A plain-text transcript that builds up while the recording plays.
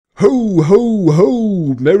Ho, ho,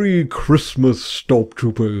 ho! Merry Christmas,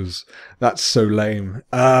 Stormtroopers. That's so lame.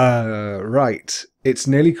 Right. It's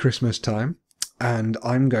nearly Christmas time, and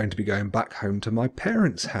I'm going to be going back home to my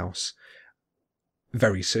parents' house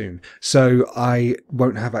very soon. So I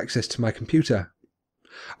won't have access to my computer.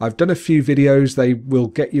 I've done a few videos. They will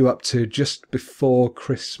get you up to just before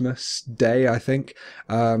Christmas Day, I think.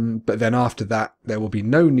 But then after that, there will be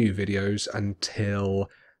no new videos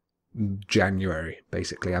until January,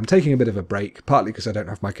 basically. I'm taking a bit of a break, partly because I don't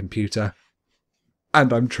have my computer.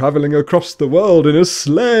 And I'm travelling across the world in a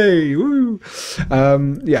sleigh! Woo!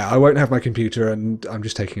 Yeah, I won't have my computer, and I'm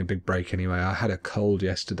just taking a big break anyway. I had a cold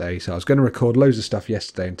yesterday, so I was going to record loads of stuff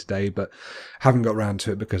yesterday and today, but haven't got round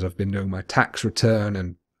to it because I've been doing my tax return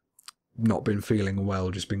and not been feeling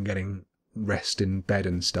well, just been getting rest in bed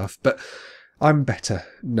and stuff. But I'm better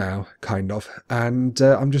now, kind of, and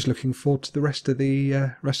I'm just looking forward to the rest of the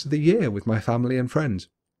year with my family and friends.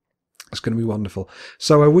 It's going to be wonderful.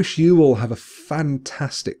 So I wish you all have a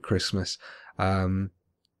fantastic Christmas.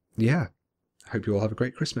 Yeah, hope you all have a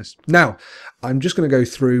great Christmas. Now, I'm just going to go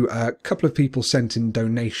through a couple of people sent in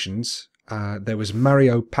donations. There was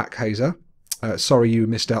Mario Packhazer. Sorry you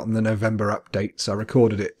missed out on the November updates. I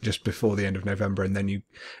recorded it just before the end of November and then you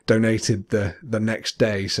donated the next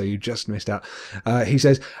day, so you just missed out. He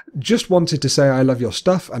says, just wanted to say I love your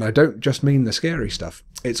stuff, and I don't just mean the scary stuff.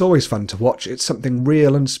 It's always fun to watch. It's something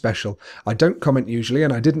real and special. I don't comment usually,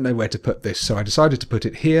 and I didn't know where to put this, so I decided to put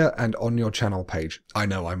it here and on your channel page. I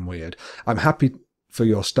know I'm weird. I'm happy for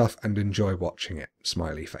your stuff and enjoy watching it.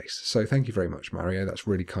 Smiley face. So thank you very much, Mario. That's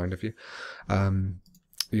really kind of you.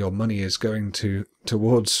 Your money is going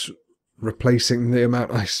towards replacing the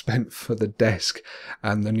amount I spent for the desk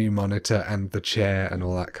and the new monitor and the chair and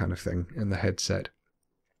all that kind of thing, and the headset.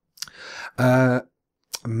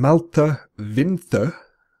 Malta Winter,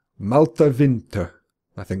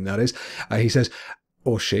 I think that is. He says,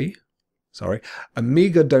 or she, sorry, a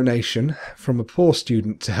meagre donation from a poor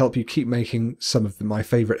student to help you keep making some of my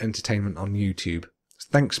favourite entertainment on YouTube.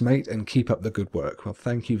 Thanks, mate, and keep up the good work. Well,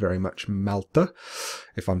 thank you very much, Malta.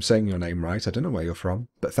 If I'm saying your name right, I don't know where you're from,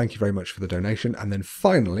 but thank you very much for the donation. And then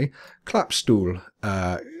finally, Clapstool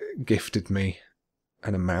gifted me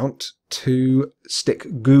an amount to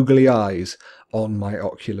stick googly eyes on my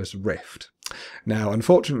Oculus Rift. Now,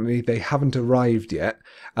 unfortunately, they haven't arrived yet,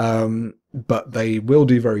 but they will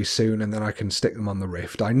do very soon, and then I can stick them on the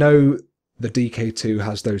Rift. I know the DK2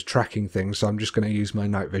 has those tracking things, so I'm just going to use my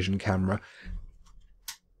night vision camera.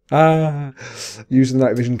 Using the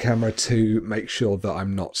night vision camera to make sure that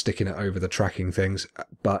I'm not sticking it over the tracking things,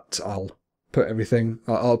 but I'll put everything,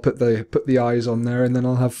 I'll put the eyes on there, and then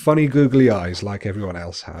I'll have funny googly eyes like everyone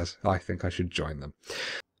else has. I think I should join them.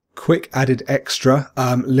 Quick added extra,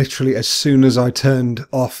 literally as soon as I turned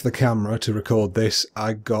off the camera to record this,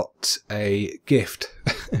 I got a gift,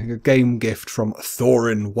 a game gift from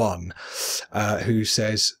Thorin1, who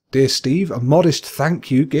says, "Dear Steve, a modest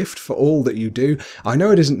thank you gift for all that you do. I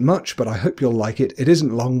know it isn't much, but I hope you'll like it. It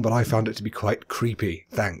isn't long, but I found it to be quite creepy.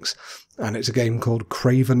 Thanks." And it's a game called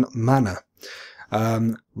Craven Manor.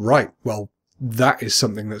 Right, well, that is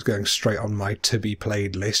something that's going straight on my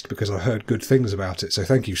to-be-played list because I heard good things about it. So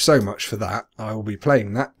thank you so much for that. I will be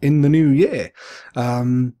playing that in the new year.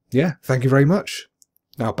 Yeah, thank you very much.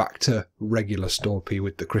 Now back to regular Storpey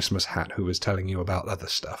with the Christmas hat who was telling you about other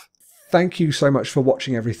stuff. Thank you so much for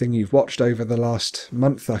watching everything you've watched over the last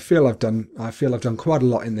month. I feel I've done quite a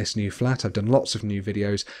lot in this new flat. I've done lots of new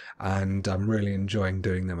videos and I'm really enjoying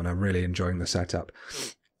doing them, and I'm really enjoying the setup.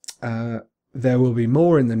 There will be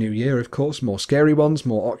more in the new year, of course, more scary ones,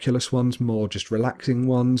 more Oculus ones, more just relaxing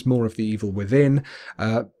ones, more of The Evil Within.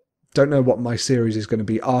 Don't know what my series is going to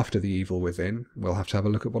be after The Evil Within. We'll have to have a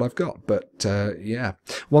look at what I've got. But yeah,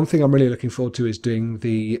 one thing I'm really looking forward to is doing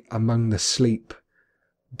the Among the Sleep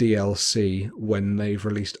DLC when they've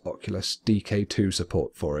released Oculus DK2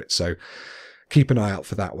 support for it. So keep an eye out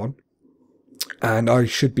for that one. And I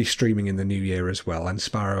should be streaming in the new year as well, and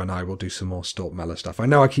Sparrow and I will do some more Storpmella stuff. I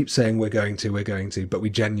know I keep saying we're going to, but we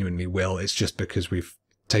genuinely will. It's just because we've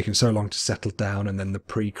taken so long to settle down, and then the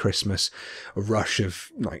pre-Christmas rush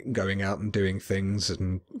of like going out and doing things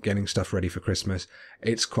and getting stuff ready for Christmas.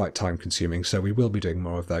 It's quite time consuming, so we will be doing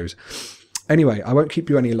more of those. Anyway, I won't keep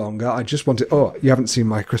you any longer. I just wanted... Oh, you haven't seen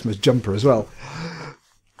my Christmas jumper as well.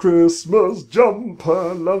 Christmas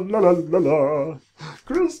jumper, la la la la la.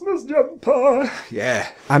 Christmas jumper.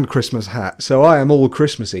 Yeah, and Christmas hat. So I am all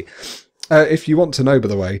Christmassy. If you want to know, by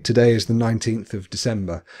the way, today is the 19th of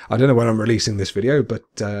December. I don't know when I'm releasing this video, but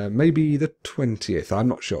maybe the 20th. I'm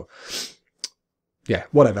not sure. Yeah,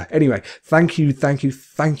 whatever. Anyway, thank you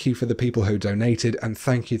for the people who donated, and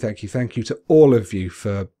thank you to all of you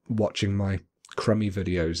for watching my crummy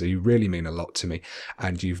videos. You really mean a lot to me,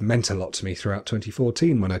 and you've meant a lot to me throughout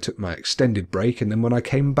 2014 when I took my extended break, and then when I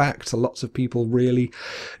came back, to lots of people really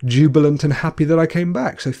jubilant and happy that I came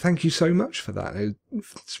back. So thank you so much for that.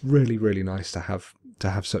 It's really, really nice to have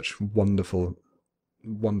such wonderful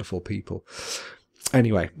people.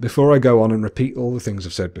 Anyway, before I go on and repeat all the things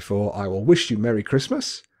I've said before, I will wish you Merry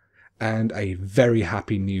Christmas and a very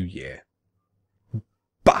Happy New Year.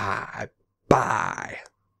 Bye. Bye.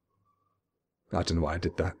 I don't know why I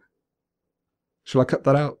did that. Shall I cut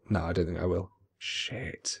that out? No, I don't think I will.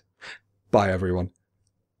 Shit. Bye, everyone.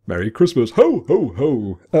 Merry Christmas. Ho, ho,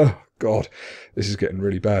 ho. Oh, God. This is getting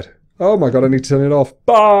really bad. Oh, my God, I need to turn it off.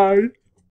 Bye.